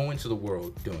should go into the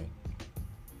world doing.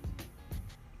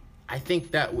 I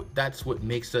think that's what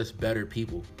makes us better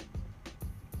people.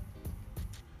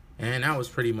 And that was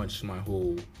pretty much my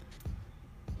whole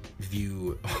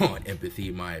view on empathy,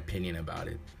 my opinion about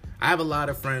it. I have a lot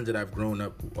of friends that I've growing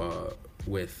up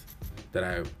with,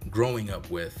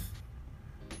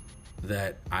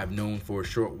 that I've known for a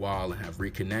short while and have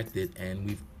reconnected, and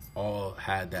we've all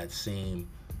had that same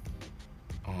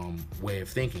way of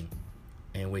thinking,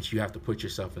 in which you have to put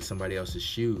yourself in somebody else's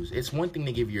shoes. It's one thing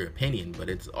to give your opinion, but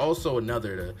it's also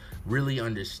another to really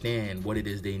understand what it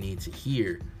is they need to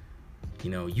hear. You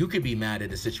know, you could be mad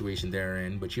at the situation they're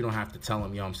in, but you don't have to tell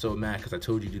them, yo, I'm so mad because I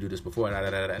told you to do this before.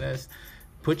 Just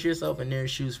put yourself in their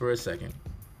shoes for a second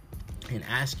and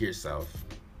ask yourself,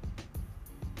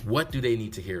 what do they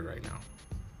need to hear right now?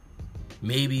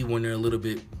 Maybe when they're a little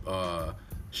bit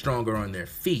stronger on their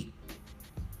feet,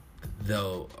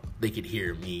 they could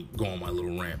hear me go on my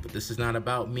little rant. But this is not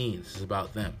about me. This is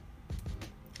about them.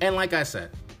 And like I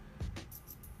said,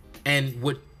 and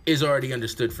what is already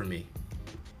understood for me,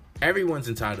 everyone's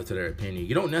entitled to their opinion.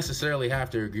 You don't necessarily have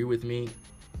to agree with me.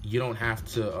 You don't have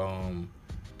to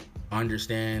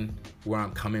understand where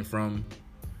I'm coming from.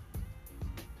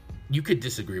 You could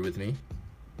disagree with me.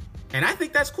 And I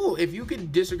think that's cool. If you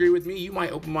could disagree with me, you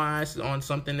might open my eyes on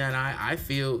something that I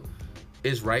feel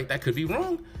is right that could be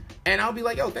wrong. And I'll be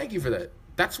like, yo, thank you for that.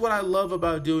 That's what I love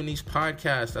about doing these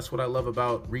podcasts. That's what I love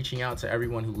about reaching out to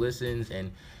everyone who listens.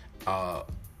 And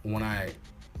when I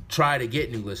try to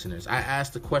get new listeners. I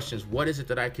ask the questions, what is it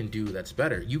that I can do that's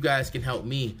better? You guys can help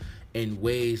me in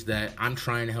ways that I'm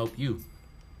trying to help you.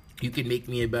 You can make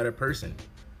me a better person.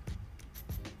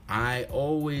 I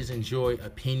always enjoy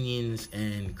opinions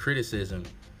and criticism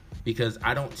because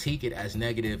I don't take it as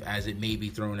negative as it may be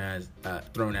thrown at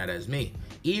as me.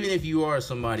 Even if you are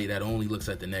somebody that only looks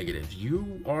at the negatives,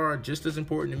 you are just as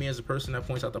important to me as a person that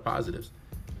points out the positives.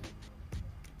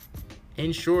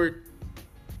 In short,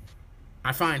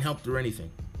 I find help through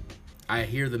anything. I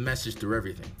hear the message through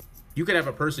everything. You could have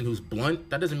a person who's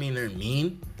blunt. That doesn't mean they're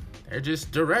mean. They're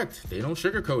just direct. They don't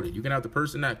sugarcoat it. You can have the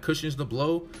person that cushions the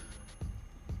blow.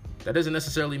 That doesn't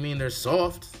necessarily mean they're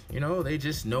soft. They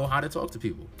just know how to talk to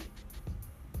people.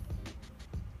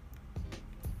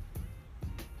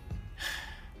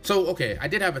 So, okay, I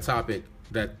did have a topic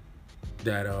that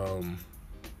I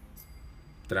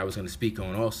was going to speak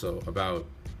on also about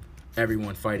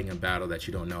everyone fighting a battle that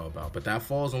you don't know about. But that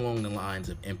falls along the lines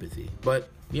of empathy. But,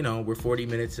 we're 40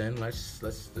 minutes in. Let's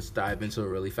dive into it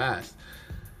really fast.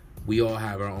 We all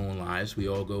have our own lives. We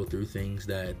all go through things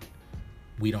that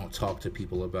we don't talk to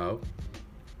people about.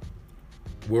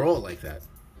 We're all like that.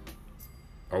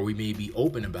 Or we may be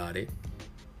open about it.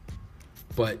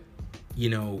 But,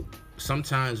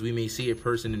 sometimes we may see a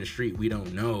person in the street we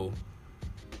don't know,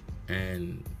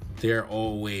 and they're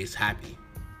always happy.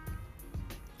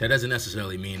 That doesn't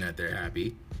necessarily mean that they're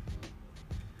happy.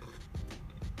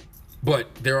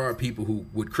 But there are people who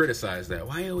would criticize that.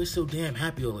 Why are you always so damn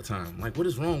happy all the time? Like, what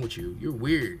is wrong with you? You're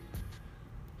weird.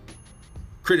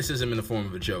 Criticism in the form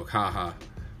of a joke, haha.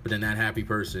 But then that happy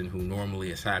person who normally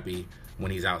is happy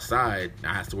when he's outside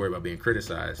now has to worry about being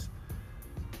criticized.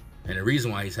 And the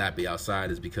reason why he's happy outside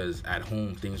is because at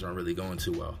home things aren't really going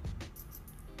too well.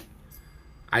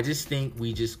 I just think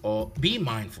we just all be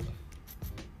mindful.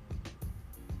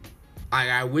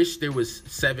 I wish there was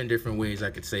 7 different ways I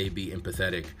could say be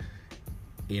empathetic,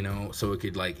 so it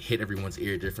could hit everyone's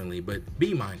ear differently. But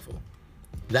be mindful.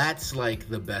 That's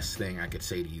the best thing I could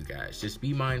say to you guys. Just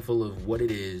be mindful of what it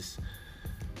is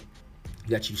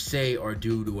that you say or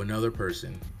do to another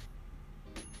person.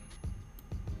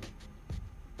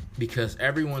 Because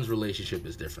everyone's relationship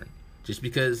is different. Just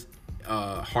because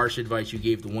harsh advice you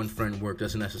gave to one friend work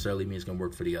doesn't necessarily mean it's going to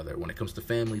work for the other. When it comes to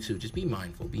family too, just be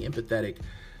mindful, be empathetic.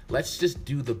 Let's just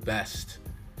do the best.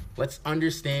 Let's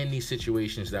understand these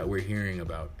situations that we're hearing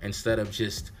about instead of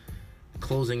just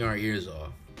closing our ears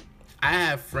off. I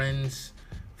have friends,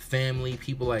 family,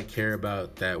 people I care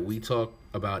about that we talk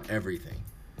about everything.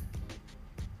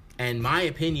 And my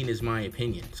opinion is my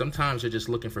opinion. Sometimes they're just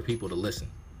looking for people to listen.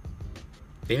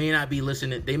 They may not be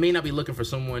listening. They may not be looking for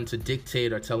someone to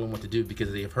dictate or tell them what to do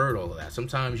because they have heard all of that.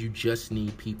 Sometimes you just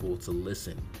need people to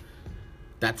listen.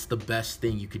 That's the best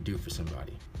thing you could do for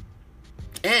somebody.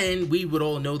 And we would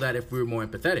all know that if we were more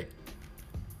empathetic.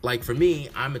 Like for me,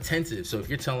 I'm attentive. So if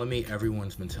you're telling me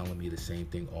everyone's been telling me the same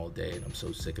thing all day and I'm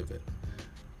so sick of it,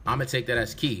 I'm going to take that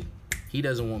as key. He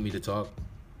doesn't want me to talk.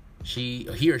 He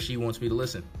or she wants me to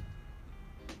listen.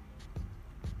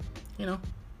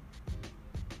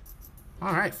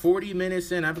 All right, 40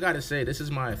 minutes in. I've got to say, this is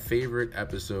my favorite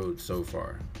episode so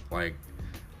far.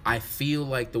 I feel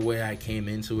like the way I came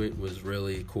into it was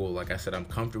really cool. Like I said, I'm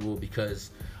comfortable because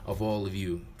of all of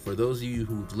you. For those of you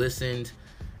who've listened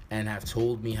and have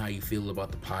told me how you feel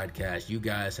about the podcast, you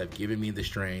guys have given me the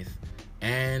strength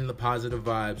and the positive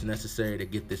vibes necessary to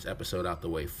get this episode out the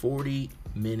way. 40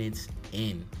 minutes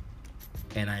in,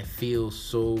 and I feel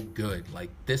so good.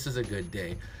 This is a good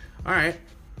day. All right.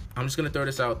 I'm just going to throw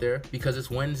this out there because it's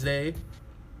Wednesday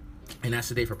and that's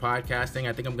the day for podcasting.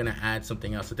 I think I'm going to add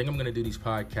something else. I think I'm going to do these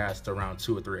podcasts around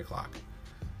 2 or 3 o'clock.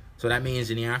 So that means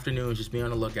in the afternoon, just be on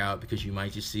the lookout because you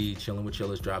might just see Chillin' with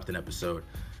Chillers dropped an episode.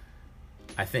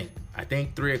 I think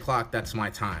 3 o'clock, that's my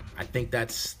time. I think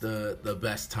that's the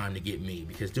best time to get me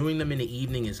because doing them in the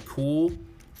evening is cool,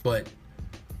 but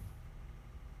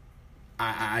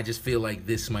I just feel like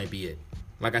this might be it.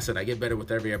 Like I said, I get better with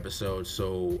every episode,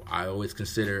 so I always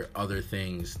consider other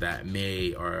things that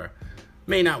may or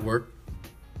may not work,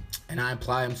 and I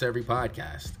apply them to every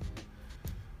podcast.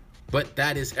 But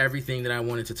that is everything that I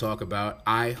wanted to talk about.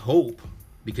 I hope,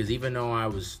 because even though I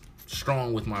was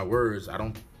strong with my words,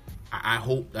 I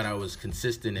hope that I was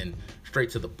consistent and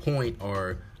straight to the point,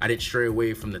 or I didn't stray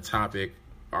away from the topic,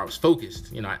 or I was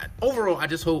focused. Overall, I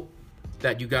just hope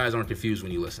that you guys aren't confused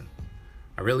when you listen.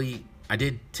 I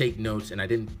did take notes and I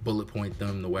didn't bullet point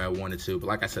them the way I wanted to. But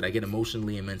like I said, I get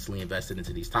emotionally and mentally invested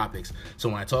into these topics. So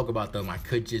when I talk about them, I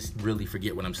could just really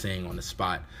forget what I'm saying on the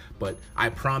spot. But I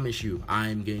promise you,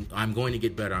 I'm going to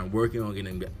get better. I'm working on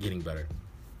getting better.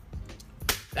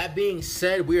 That being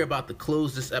said, we're about to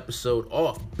close this episode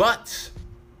off. But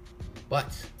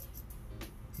But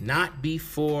not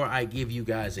before I give you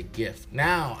guys a gift.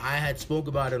 Now, I had spoke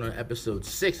about it on episode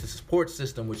 6, the support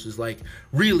system, which is like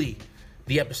really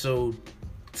the episode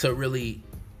to really...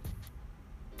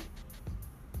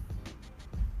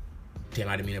 Damn,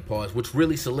 I didn't mean to pause. Which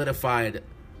really solidified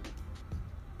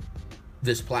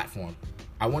this platform.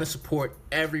 I want to support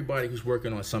everybody who's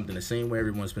working on something the same way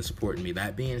everyone's been supporting me.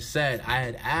 That being said, I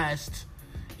had asked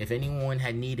if anyone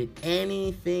had needed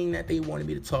anything that they wanted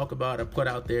me to talk about or put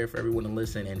out there for everyone to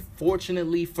listen. And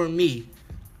fortunately for me,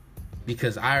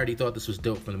 because I already thought this was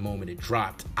dope from the moment it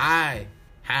dropped, I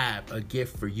have a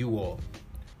gift for you all.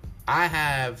 I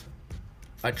have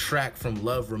a track from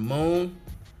Love Ramon.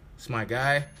 It's my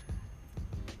guy,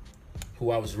 who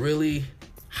I was really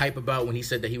hype about when he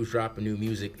said that he was dropping new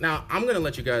music. Now, I'm going to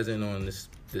let you guys in on this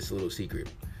little secret.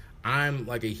 I'm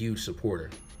like a huge supporter.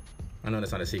 I know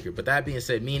that's not a secret, but that being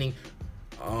said, meaning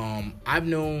I've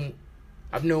known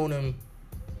him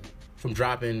from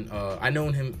dropping,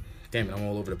 damn it, I'm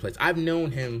all over the place. I've known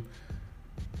him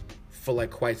for like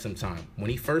quite some time.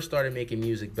 When he first started making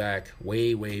music back,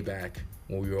 way back,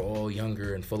 when we were all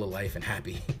younger and full of life and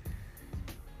happy,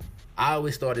 I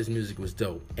always thought his music was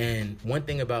dope. And one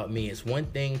thing about me, it's one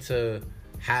thing to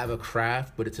have a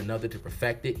craft, but it's another to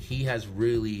perfect it. He has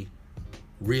really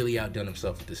outdone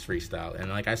himself with this freestyle.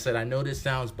 And like I said, I know this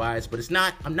sounds biased, but it's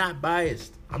not. I'm not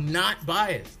biased. I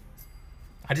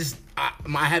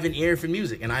have an ear for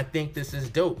music, and I think this is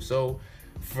dope. So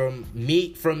from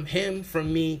me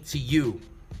to you,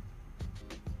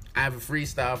 I have a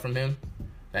freestyle from him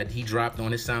that he dropped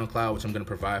on his SoundCloud, which I'm going to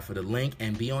provide for the link,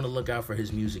 and be on the lookout for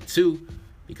his music too,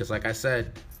 because like I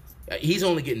said, he's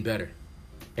only getting better,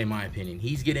 in my opinion.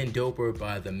 He's getting doper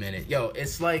by the minute. Yo,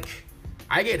 it's like,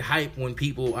 I get hype when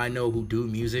people I know who do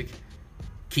music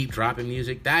keep dropping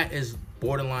music. That is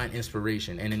borderline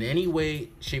inspiration, and in any way,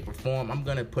 shape, or form, I'm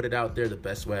going to put it out there the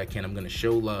best way I can. I'm going to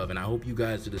show love, and I hope you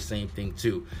guys do the same thing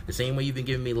too. The same way you've been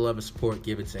giving me the love and support,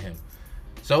 give it to him.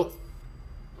 So,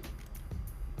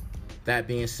 that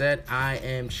being said, I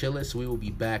am Chillis. We will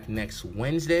be back next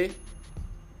Wednesday.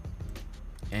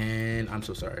 And I'm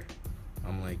so sorry.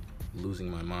 I'm like losing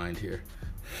my mind here.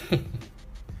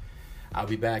 I'll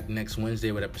be back next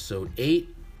Wednesday with episode 8.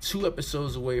 2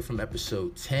 episodes away from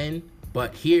episode 10.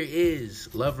 But here is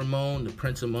Love Ramon, the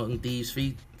Prince Among Thieves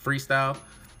freestyle.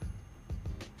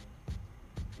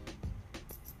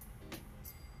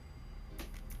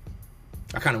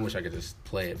 I kind of wish I could just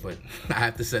play it, but I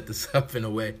have to set this up in a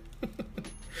way.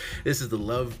 This is the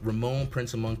Love Ramon,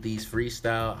 Prince Among Thieves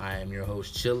freestyle. I am your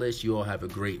host, Chillis. You all have a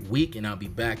great week, and I'll be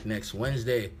back next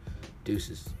Wednesday.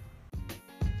 Deuces.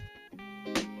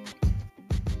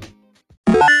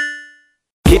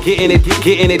 Getting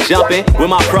it jumping with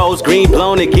my pros, green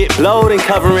blown and get blowed and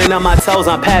covering up my toes.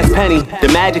 I'm past penny, the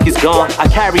magic is gone. I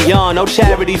carry on, no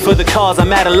charity for the cause.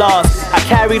 I'm at a loss. I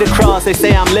carry the cross. They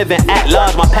say I'm living at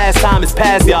large. My pastime is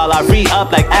past y'all. I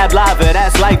re-up like ab lava.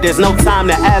 That's like there's no time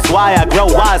to ask why I grow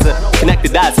wiser. Connect the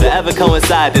dots forever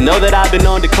coincide. To know that I've been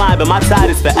on decline, but my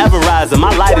tide is forever rising.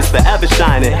 My light is forever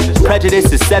shining.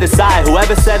 Prejudice is set aside.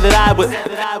 Whoever said that I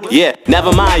would, yeah,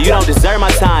 never mind. You don't deserve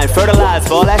my time. Fertilized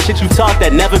for all that shit you talk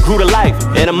that never grew to life.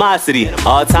 Animosity,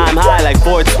 all-time high like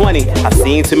 420. I've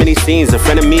seen too many scenes of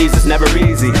frenemies, it's never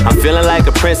easy. I'm feeling like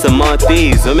a prince among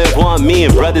thieves. Women want me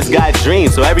and brothers got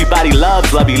dreams, so everybody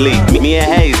loves Lovey Lee. Me and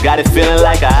Hayes got it feeling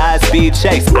like a high-speed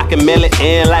chase. I can mail it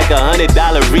in like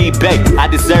 $100 rebate. I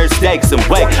deserve steaks and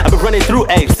weight. I've been running through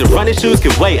apes, the running shoes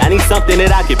can wait. I need something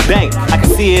that I can bank. I can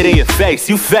see it in your face,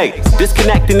 you fake.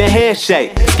 Disconnecting the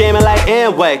handshake, scamming like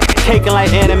Amway, caking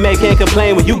like anime. Can't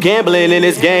complain when you gambling in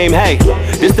this game. Hey,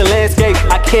 this the landscape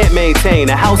I can't maintain.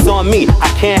 A house on me, I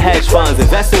can't hedge funds.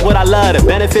 Invest in what I love, the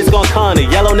benefits gon' come. The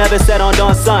yellow never set on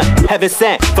dawn sun. Heaven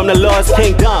sent from the Lord's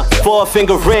kingdom.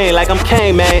 4-finger ring like I'm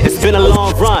Kane, man. It's been a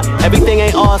long run. Everything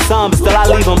ain't awesome, but still I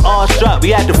leave them all struck.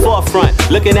 We at the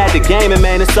forefront, looking at the game, and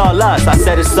man, it's all us. I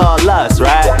said it's all us,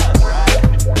 right?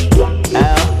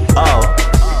 L-O.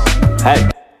 Hey.